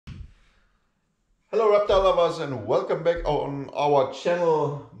Hello reptile lovers and welcome back on our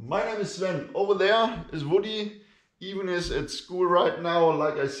channel. My name is Sven. Over there is Woody. Even is at school right now,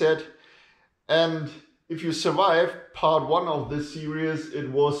 like I said. And if you survived part 1 of this series, it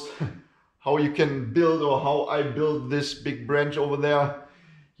was how you can build or how I built this big branch over there.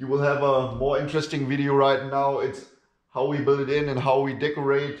 You will have a more interesting video right now. It's how we build it in and how we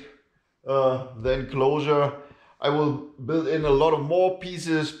decorate the enclosure. I will build in a lot of more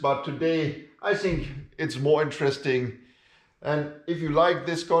pieces, but today I think it's more interesting. And if you like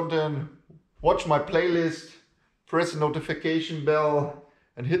this content, watch my playlist, press the notification bell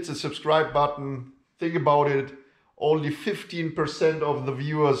and hit the subscribe button. Think about it, only 15% of the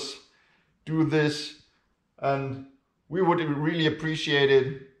viewers do this, and we would really appreciate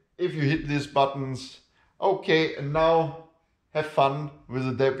it if you hit these buttons. Okay, and now have fun with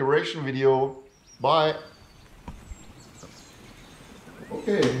the decoration video. Bye.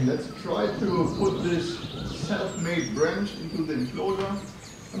 Okay, let's try to put this self-made branch into the enclosure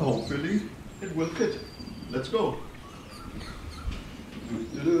and hopefully it will fit. Let's go.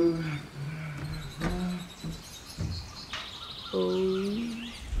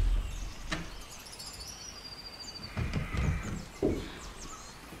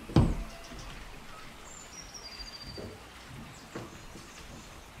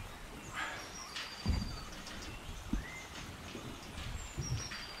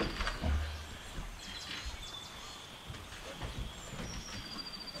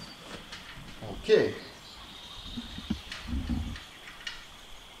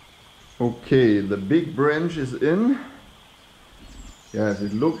 Okay, the big branch is in. Yes,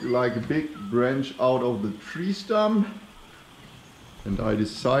 it looked like a big branch out of the tree stump. And I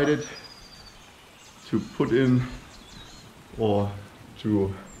decided to put in or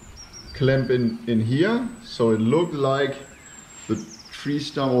to clamp in here. So it looked like the tree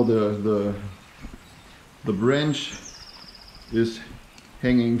stump or the branch is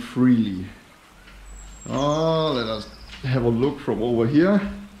hanging freely. Let us have a look from over here.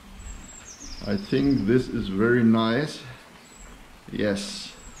 I think this is very nice.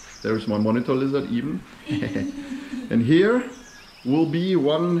 Yes, there's my monitor lizard even. And here will be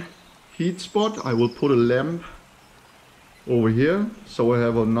one heat spot. I will put a lamp over here, so I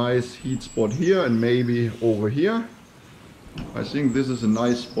have a nice heat spot here and maybe over here. I think this is a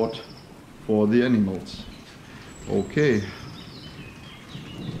nice spot for the animals. Okay,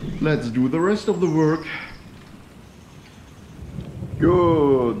 let's do the rest of the work.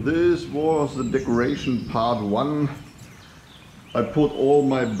 Good, this was the decoration part 1. I put all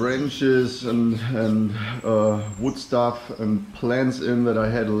my branches and wood stuff and plants in that I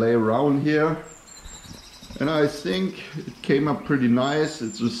had to lay around here. And I think it came up pretty nice.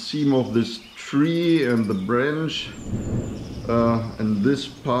 It's the seam of this tree and the branch. And this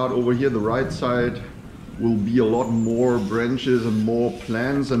part over here, the right side, will be a lot more branches and more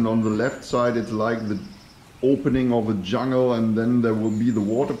plants. And on the left side, it's like the opening of a jungle, and then there will be the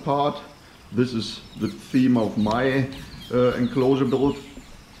water part. This is the theme of my enclosure build.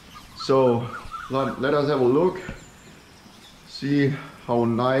 So let us have a look, see how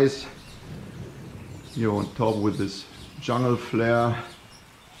nice here on top with this jungle flare.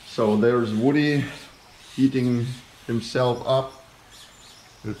 So there's Woody heating himself up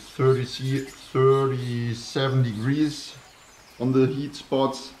at 37 degrees on the heat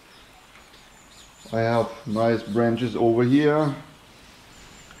spots. I have nice branches over here,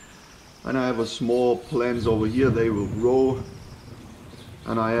 and I have a small plants over here, they will grow.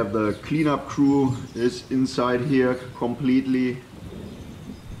 And I have the cleanup crew is inside here completely.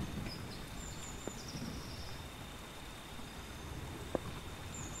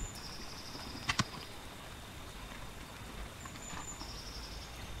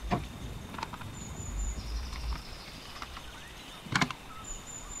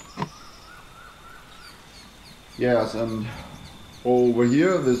 Yes, and over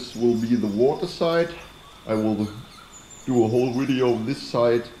here, this will be the water side. I will do a whole video of this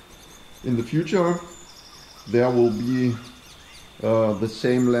side in the future. There will be the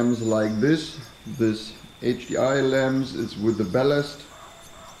same lamps like this HDI lamps. It's with the ballast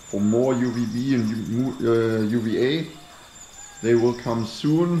for more UVB and UVA. They will come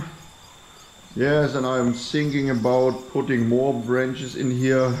soon. Yes, and I'm thinking about putting more branches in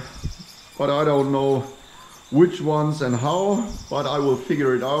here, but I don't know which ones and how, but I will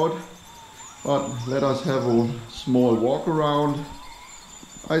figure it out. But let us have a small walk around.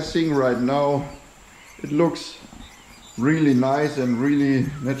 I think right now it looks really nice and really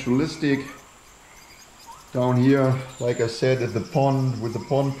naturalistic down here, like I said, at the pond with the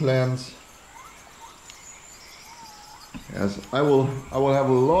pond plants. Yes, I will have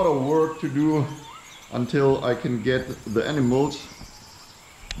a lot of work to do until I can get the animals.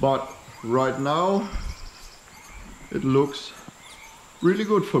 But right now it looks really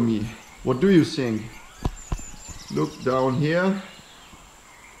good for me. What do you think? Look down here,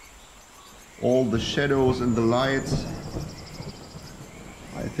 all the shadows and the lights.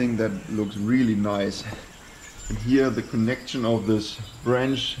 I think that looks really nice. And here the connection of this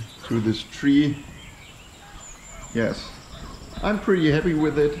branch to this tree. Yes, I'm pretty happy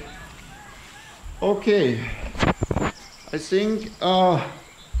with it. Okay, I think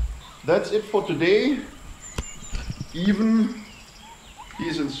that's it for today. Even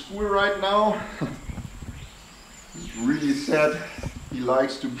he's in school right now. He's really sad. He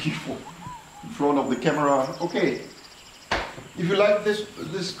likes to be in front of the camera. Okay, if you like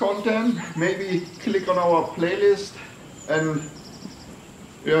this content, maybe click on our playlist, and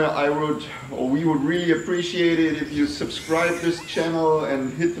yeah, we would really appreciate it if you subscribe this channel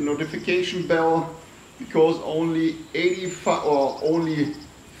and hit the notification bell, because only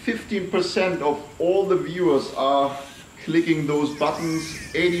 15% of all the viewers are clicking those buttons.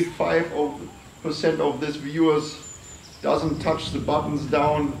 85% of these viewers doesn't touch the buttons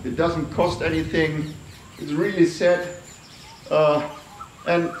down. It doesn't cost anything. It's really sad.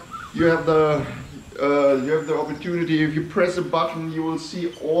 And you have the opportunity. If you press a button, you will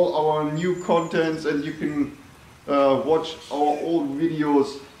see all our new contents, and you can watch our old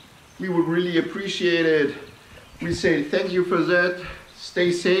videos. We would really appreciate it. We say thank you for that.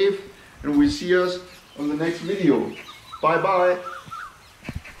 Stay safe, and we see us on the next video. Bye bye.